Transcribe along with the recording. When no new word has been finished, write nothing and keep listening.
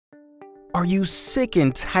Are you sick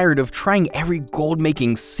and tired of trying every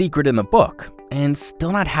gold-making secret in the book and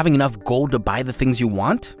still not having enough gold to buy the things you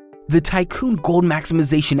want? The Tycoon Gold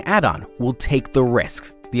Maximization add-on will take the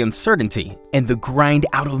risk, the uncertainty, and the grind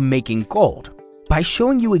out of making gold by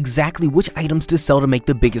showing you exactly which items to sell to make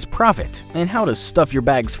the biggest profit and how to stuff your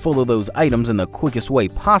bags full of those items in the quickest way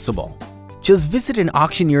possible. Just visit an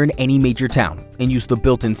auctioneer in any major town and use the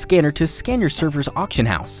built-in scanner to scan your server's auction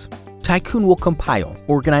house. Tycoon will compile,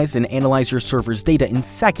 organize, and analyze your server's data in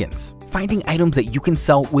seconds, finding items that you can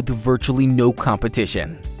sell with virtually no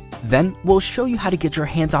competition. Then, we'll show you how to get your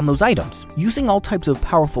hands on those items using all types of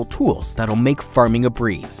powerful tools that'll make farming a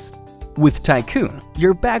breeze. With Tycoon,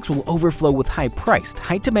 your bags will overflow with high-priced,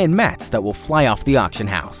 high-demand mats that will fly off the auction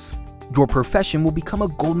house. Your profession will become a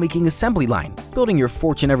gold-making assembly line, building your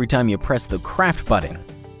fortune every time you press the craft button.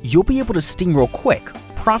 You'll be able to steamroll quick,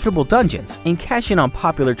 profitable dungeons and cash in on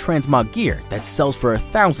popular transmog gear that sells for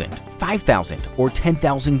 1,000, 5,000, or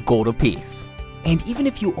 10,000 gold apiece. And even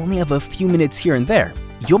if you only have a few minutes here and there,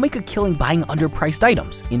 you'll make a killing buying underpriced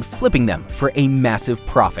items and flipping them for a massive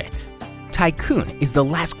profit. Tycoon is the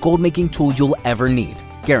last gold-making tool you'll ever need,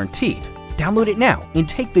 guaranteed. Download it now and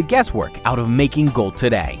take the guesswork out of making gold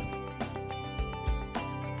today.